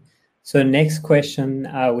 And so next question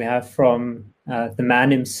we have from the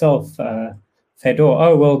man himself, Fedor.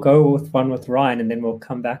 Oh, we'll go with one with Ryan, and then we'll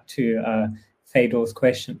come back to Fedor's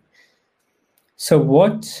question. So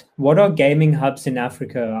what are gaming hubs in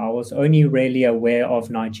Africa? I was only really aware of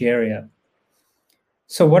Nigeria.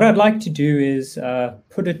 So what I'd like to do is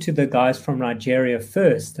put it to the guys from Nigeria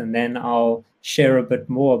first, and then I'll share a bit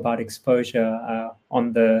more about exposure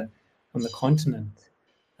on the on the continent.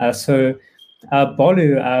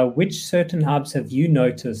 Bolu, which certain hubs have you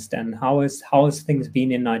noticed, and how has things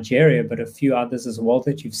been in Nigeria, but a few others as well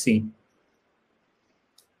that you've seen?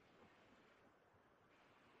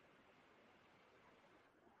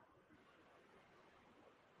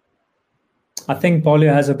 I think Bolu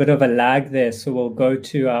has a bit of a lag there, so we'll go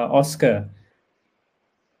to Oscar.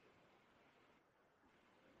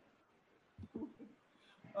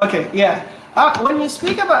 Okay, yeah. When you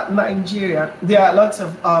speak about Nigeria, there are lots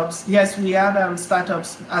of hubs. Yes, we had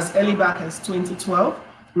startups as early back as 2012,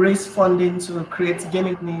 raised funding to create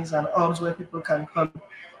gaming companies and hubs where people can come.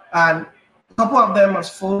 And a couple of them have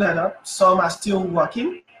folded up. Some are still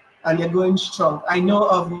working, and they're going strong. I know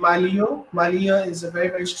of Malio. Malio is a very,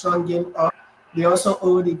 very strong game hub. They also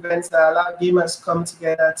hold events that allow gamers come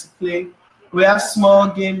together to play. We have small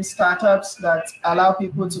game startups that allow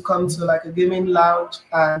people to come to like a gaming lounge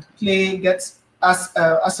and play, get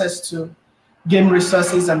access to game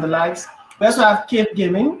resources and the likes. We also have Cape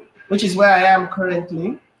Gaming, which is where I am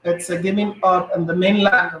currently. It's a gaming hub on the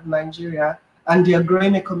mainland of Nigeria, and they are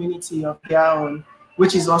growing a community of their own,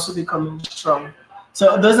 which is also becoming strong.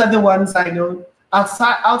 So those are the ones I know.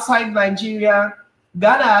 Outside Nigeria,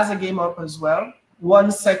 Ghana has a game hub as well.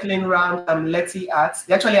 One circling around Leti Arts.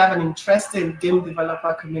 They actually have an interesting game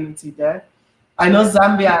developer community there. I know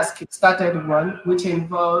Zambia has kickstarted one, which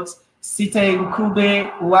involves Site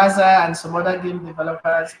Nkube, Waza, and some other game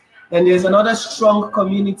developers. Then there's another strong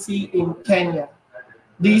community in Kenya.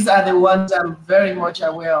 These are the ones I'm very much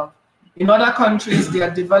aware of. In other countries, they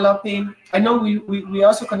are developing. I know we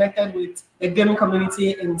also connected with a gaming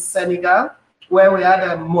community in Senegal, where we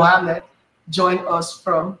had Mohammed join us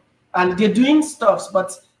from. And they're doing stuff,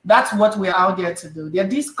 but that's what we're out there to do. There are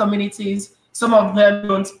these communities, some of them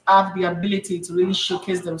don't have the ability to really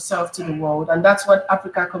showcase themselves to the world. And that's what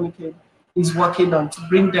Africa Communicate is working on, to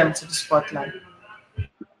bring them to the spotlight.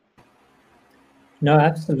 No,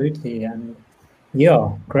 absolutely. And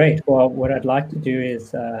yeah, great. Well, what I'd like to do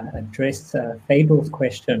is address Fable's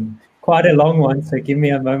question. Quite a long one, so give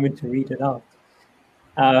me a moment to read it out.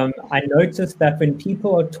 I noticed that when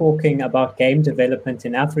people are talking about game development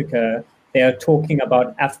in Africa, they are talking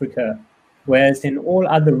about Africa, whereas in all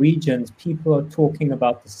other regions, people are talking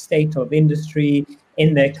about the state of industry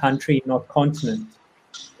in their country, not continent.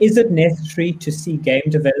 Is it necessary to see game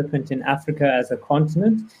development in Africa as a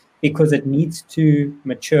continent because it needs to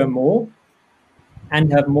mature more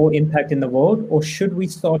and have more impact in the world, or should we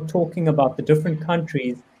start talking about the different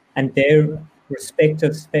countries and their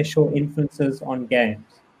respective special influences on games?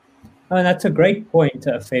 And that's a great point,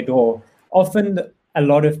 Fedor. Often a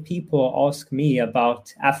lot of people ask me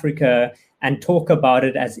about Africa and talk about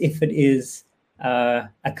it as if it is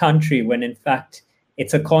a country, when in fact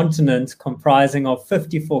it's a continent comprising of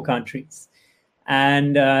 54 countries.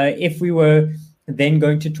 And if we were then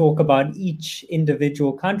going to talk about each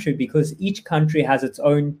individual country, because each country has its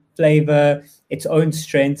own flavor, its own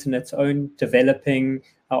strengths, and its own developing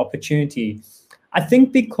opportunity. I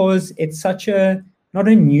think because it's such a, not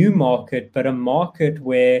a new market, but a market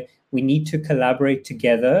where we need to collaborate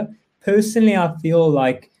together. Personally, I feel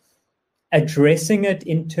like addressing it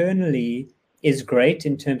internally is great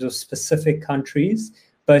in terms of specific countries.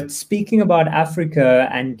 But speaking about Africa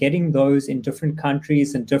and getting those in different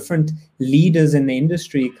countries and different leaders in the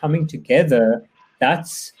industry coming together,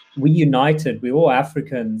 that's, we united, we're all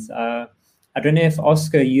Africans. I don't know if,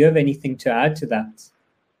 Oscar, you have anything to add to that?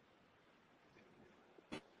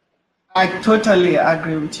 I totally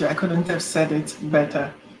agree with you. I couldn't have said it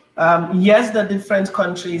better. Yes, the different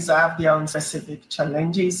countries have their own specific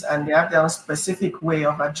challenges and they have their own specific way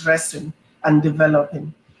of addressing and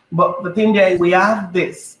developing. But the thing there is, we have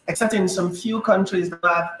this, except in some few countries that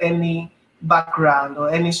don't have any background or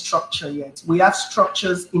any structure yet. We have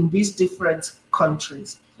structures in these different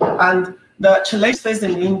countries. And the challenges faced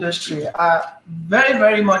in the industry are very,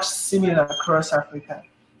 very much similar across Africa.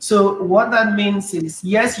 So what that means is,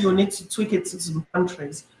 yes, you need to tweak it to some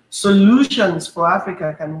countries. Solutions for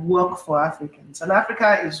Africa can work for Africans. And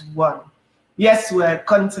Africa is one. Yes, we're a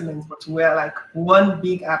continent, but we're like one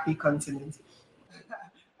big happy continent.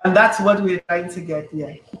 And that's what we're trying to get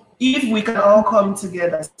here. If we can all come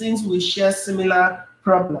together, since we share similar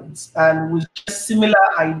problems and we share similar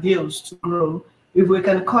ideals to grow, if we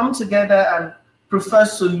can come together and prefer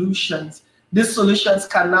solutions, these solutions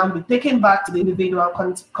can now be taken back to the individual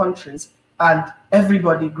countries and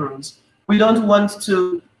everybody grows. We don't want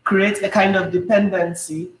to create a kind of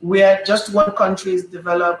dependency where just one country is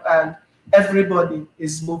developed and everybody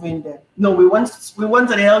is moving there. No, we want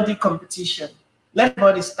a healthy competition. Let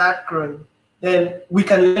everybody start growing. Then we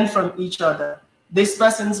can learn from each other. This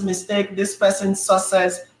person's mistake, this person's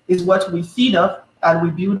success is what we feed off, and we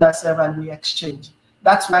build ourselves and we exchange.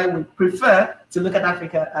 That's why we prefer to look at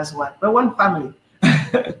Africa as one. We're one family.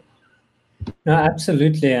 No,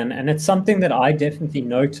 absolutely. And it's something that I definitely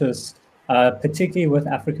noticed, particularly with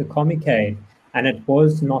Africa Comic-Cade. And it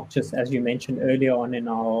was not just, as you mentioned earlier on in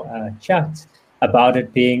our chat, about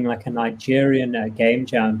it being like a Nigerian game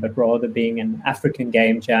jam, but rather being an African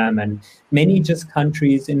game jam and many just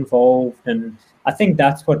countries involved. And I think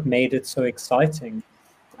that's what made it so exciting.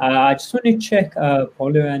 I just want to check,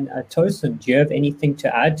 Bolu and Tosin, do you have anything to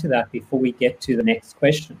add to that before we get to the next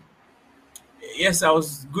question? Yes, I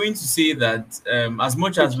was going to say that as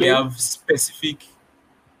much as we have specific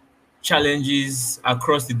challenges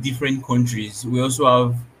across the different countries, we also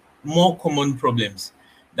have more common problems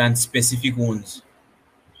than specific ones.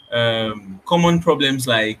 Common problems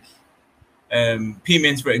like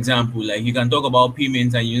payments, for example, like you can talk about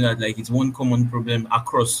payments and you know that like it's one common problem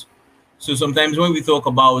across. So sometimes when we talk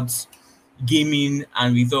about gaming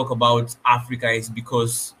and we talk about Africa, it's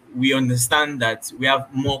because we understand that we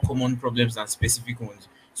have more common problems than specific ones.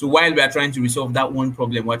 So while we are trying to resolve that one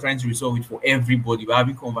problem, we're trying to resolve it for everybody. We're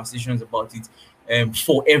having conversations about it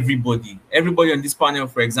for everybody. Everybody on this panel,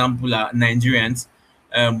 for example, are Nigerians,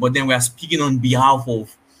 but then we are speaking on behalf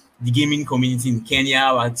of the gaming community in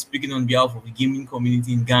Kenya. We're speaking on behalf of the gaming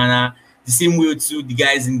community in Ghana. The same way too, the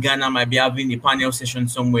guys in Ghana might be having a panel session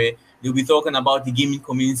somewhere. They'll be talking about the gaming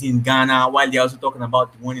community in Ghana while they're also talking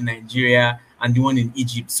about the one in Nigeria and the one in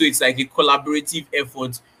Egypt. So it's like a collaborative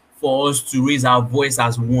effort for us to raise our voice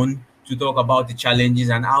as one to talk about the challenges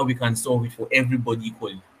and how we can solve it for everybody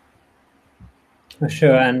equally. For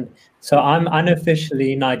sure. And so I'm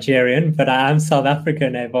unofficially Nigerian, but I am South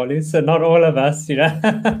African, Bolu. So not all of us, you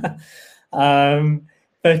know.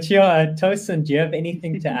 But yeah, Tosin, do you have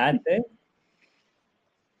anything to add there?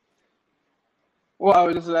 What I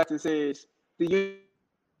would just like to say is the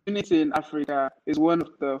unity in Africa is one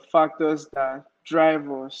of the factors that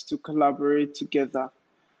drive us to collaborate together.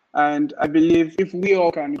 And I believe if we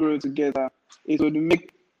all can grow together, it would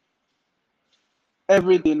make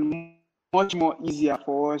everything much more easier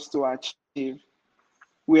for us to achieve.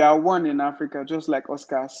 We are one in Africa, just like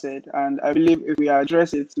Oscar said. And I believe if we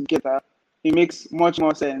address it together, it makes much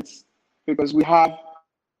more sense because we have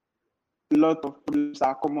a lot of problems that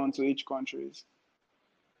are common to each country.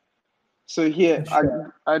 So here,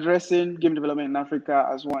 sure, addressing game development in Africa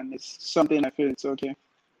as one is something I feel it's okay.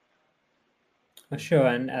 Sure.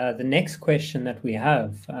 And the next question that we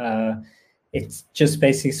have, it's just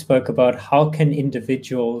basically spoke about how can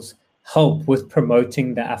individuals help with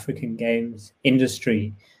promoting the African games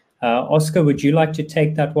industry. Oscar, would you like to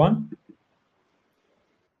take that one?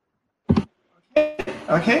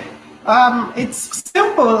 Okay. It's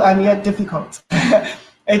simple and yet difficult.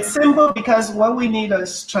 It's simple because what we need are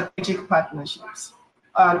strategic partnerships.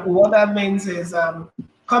 And what that means is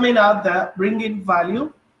coming out there, bringing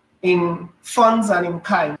value in funds and in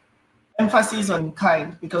kind. Emphasis on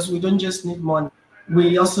kind, because we don't just need money.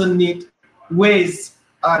 We also need ways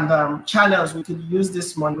and channels we could use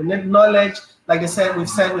this money. We need knowledge. Like I said, we've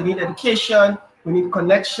said we need education, we need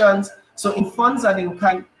connections. So in funds and in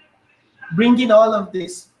kind, bringing all of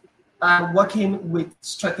this and working with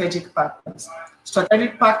strategic partners.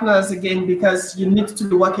 Strategic partners, again, because you need to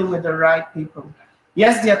be working with the right people.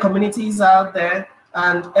 Yes, there are communities out there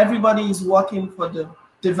and everybody is working for the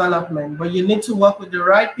development, but you need to work with the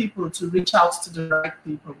right people to reach out to the right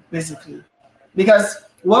people, basically. Because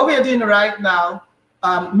what we are doing right now,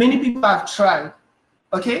 many people have tried,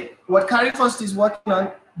 okay? What CarryFirst is working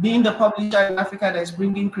on, being the publisher in Africa that is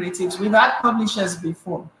bringing creatives. We've had publishers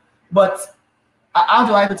before, but how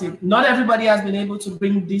do I put it? Not everybody has been able to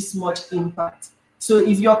bring this much impact. So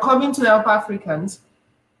if you're coming to help Africans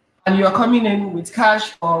and you're coming in with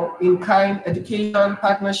cash or in-kind education,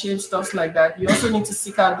 partnerships, stuff like that, you also need to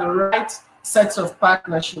seek out the right sets of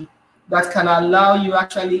partnership that can allow you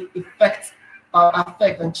actually affect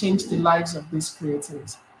and change the lives of these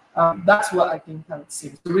creatives. That's what I think I would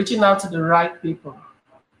say. So reaching out to the right people.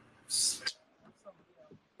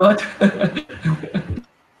 But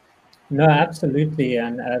No, absolutely.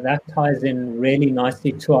 And that ties in really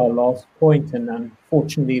nicely to our last point. And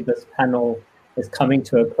unfortunately, this panel is coming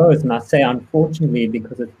to a close. And I say unfortunately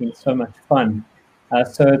because it's been so much fun.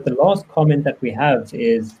 So the last comment that we have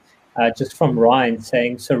is just from Ryan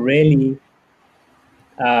saying, so really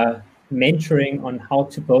mentoring on how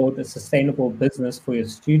to build a sustainable business for your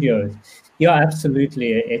studios. Yeah,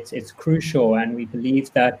 absolutely. It's crucial. And we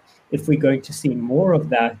believe that if we're going to see more of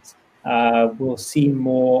that, we'll see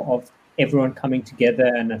more of everyone coming together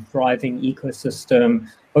and a thriving ecosystem,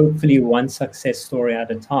 hopefully one success story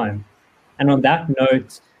at a time. And on that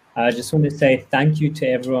note, I just want to say thank you to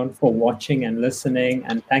everyone for watching and listening,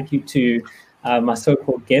 and thank you to my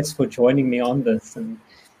so-called guests for joining me on this. And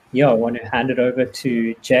yeah, I want to hand it over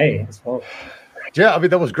to Jay as well. Yeah, I mean,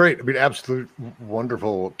 that was great. I mean, absolute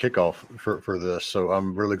wonderful kickoff for this. So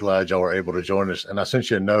I'm really glad y'all were able to join us. And I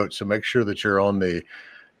sent you a note, so make sure that you're on the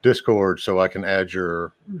Discord so I can add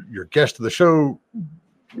your guest to the show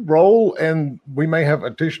role, and we may have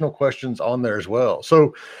additional questions on there as well.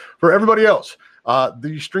 So for everybody else,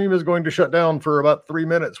 the stream is going to shut down for about 3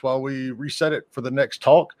 minutes while we reset it for the next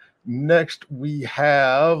talk. Next, we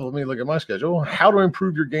have, let me look at my schedule, how to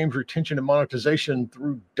improve your game's retention and monetization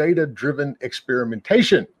through data-driven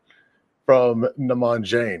experimentation from Naman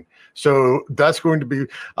Jain. So that's going to be,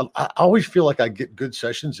 I always feel like I get good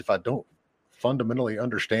sessions if I don't fundamentally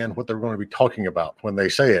understand what they're going to be talking about when they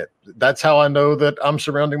say it. That's how I know that I'm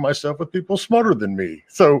surrounding myself with people smarter than me.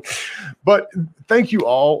 So, but thank you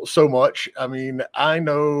all so much. I mean, I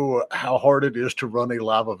know how hard it is to run a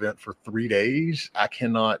live event for 3 days. I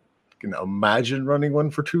cannot imagine running one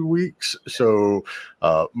for 2 weeks. So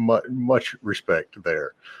much respect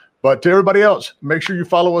there. But to everybody else, make sure you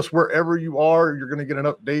follow us wherever you are. You're going to get an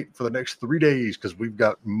update for the next 3 days because we've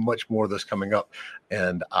got much more of this coming up.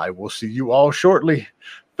 And I will see you all shortly.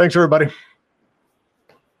 Thanks, everybody.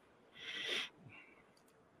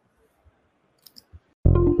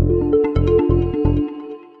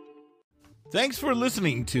 Thanks for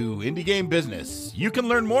listening to Indie Game Business. You can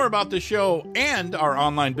learn more about the show and our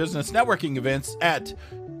online business networking events at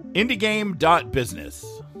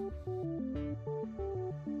indiegame.business.